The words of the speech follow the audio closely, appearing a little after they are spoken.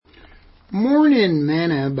Morning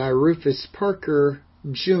Manna by Rufus Parker,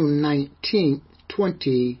 June 19th,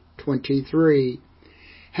 2023.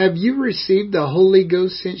 Have you received the Holy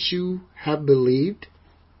Ghost since you have believed?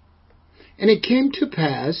 And it came to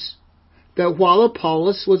pass that while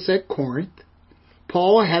Apollos was at Corinth,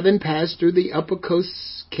 Paul, having passed through the upper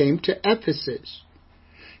coasts, came to Ephesus.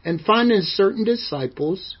 And finding certain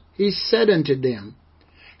disciples, he said unto them,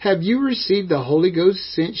 Have you received the Holy Ghost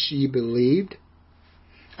since ye believed?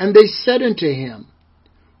 And they said unto him,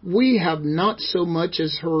 We have not so much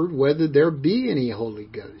as heard whether there be any Holy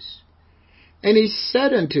Ghost. And he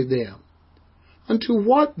said unto them, Unto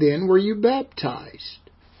what then were you baptized?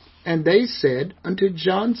 And they said, Unto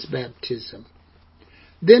John's baptism.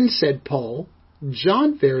 Then said Paul,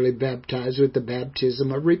 John verily baptized with the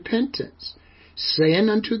baptism of repentance, saying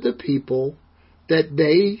unto the people that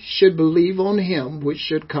they should believe on him which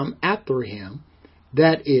should come after him,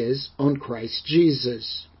 that is, on Christ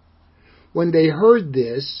Jesus. When they heard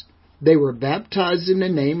this, they were baptized in the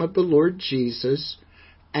name of the Lord Jesus,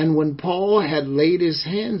 and when Paul had laid his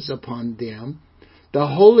hands upon them, the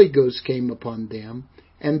Holy Ghost came upon them,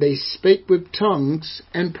 and they spake with tongues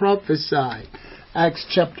and prophesied. Acts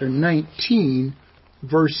chapter 19,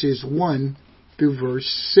 verses 1 through verse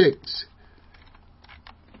 6.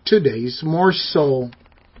 Today's morsel.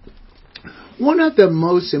 One of the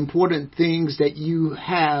most important things that you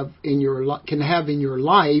can have in your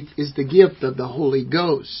life is the gift of the Holy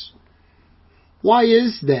Ghost. Why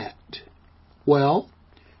is that? Well,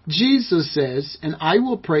 Jesus says, And I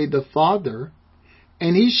will pray the Father,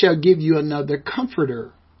 and he shall give you another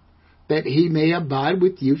comforter, that he may abide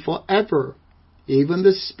with you forever, even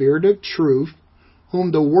the Spirit of truth,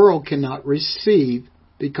 whom the world cannot receive,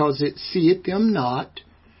 because it seeth him not,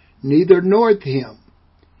 neither knoweth him.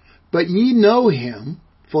 But ye know him,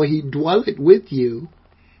 for he dwelleth with you,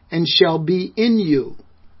 and shall be in you.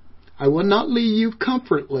 I will not leave you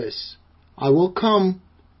comfortless. I will come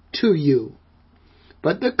to you.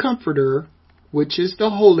 But the Comforter, which is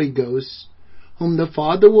the Holy Ghost, whom the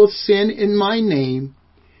Father will send in my name,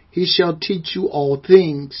 he shall teach you all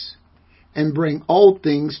things, and bring all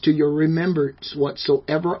things to your remembrance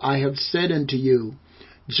whatsoever I have said unto you.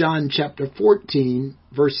 John chapter 14,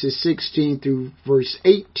 verses 16 through verse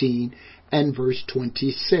 18 and verse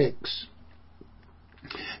 26.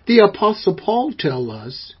 The Apostle Paul tells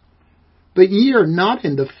us, But ye are not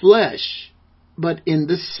in the flesh, but in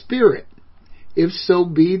the Spirit, if so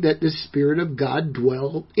be that the Spirit of God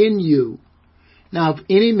dwell in you. Now if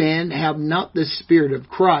any man have not the Spirit of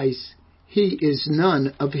Christ, he is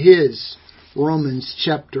none of his. Romans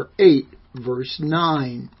chapter 8, verse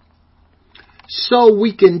 9. So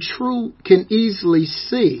we can easily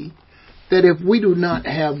see that if we do not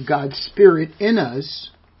have God's Spirit in us,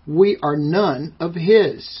 we are none of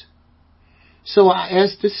his. So I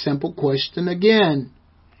ask the simple question again.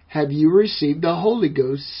 Have you received the Holy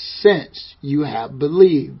Ghost since you have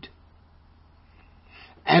believed?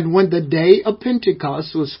 And when the day of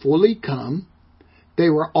Pentecost was fully come, they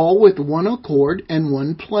were all with one accord in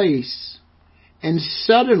one place. And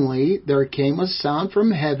suddenly there came a sound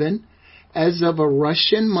from heaven, as of a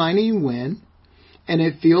rushing mighty wind, and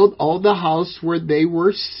it filled all the house where they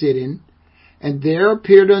were sitting. And there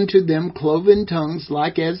appeared unto them cloven tongues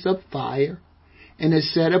like as of fire, and it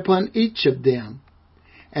sat upon each of them.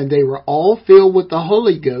 And they were all filled with the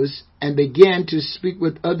Holy Ghost, and began to speak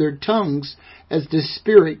with other tongues, as the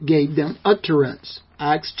Spirit gave them utterance.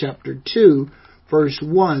 Acts chapter 2, verse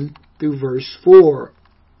 1 through verse 4.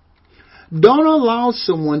 Don't allow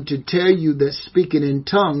someone to tell you that speaking in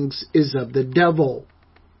tongues is of the devil.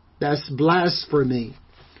 That's blasphemy.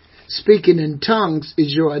 Speaking in tongues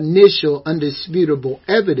is your initial undisputable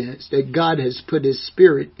evidence that God has put his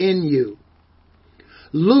Spirit in you.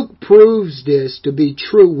 Luke proves this to be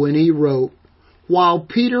true when he wrote, While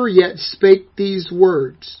Peter yet spake these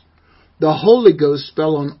words, the Holy Ghost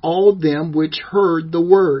fell on all them which heard the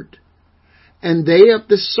word. And they of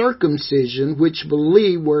the circumcision which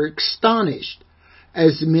believed were astonished,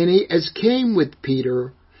 as many as came with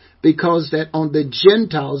Peter, because that on the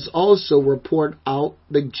Gentiles also were poured out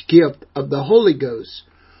the gift of the Holy Ghost,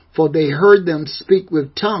 for they heard them speak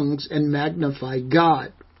with tongues and magnify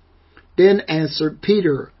God. Then answered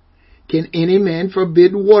Peter, Can any man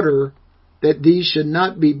forbid water, that these should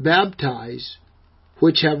not be baptized,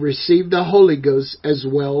 which have received the Holy Ghost as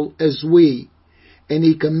well as we? And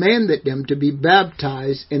he commanded them to be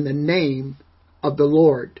baptized in the name of the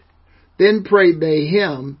Lord. Then prayed they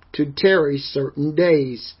him to tarry certain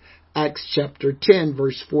days. Acts chapter 10,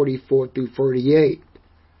 verse 44 through 48.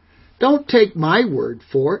 Don't take my word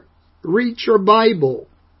for it. Read your Bible.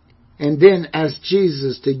 And then ask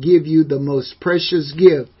Jesus to give you the most precious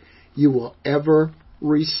gift you will ever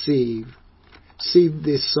receive. Sing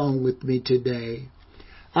this song with me today.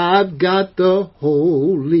 I've got the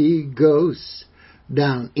Holy Ghost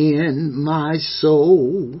down in my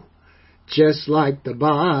soul, just like the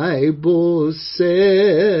Bible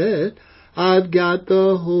said. I've got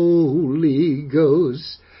the Holy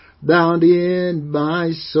Ghost down in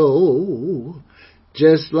my soul,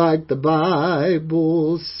 just like the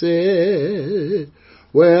Bible said.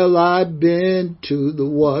 Well, I've been to the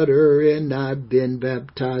water and I've been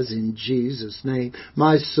baptized in Jesus' name.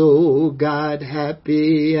 My soul got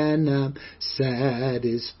happy and I'm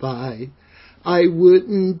satisfied. I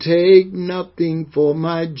wouldn't take nothing for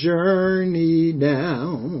my journey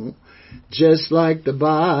now. Just like the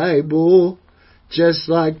Bible, just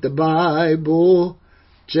like the Bible,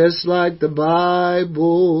 just like the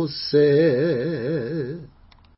Bible said.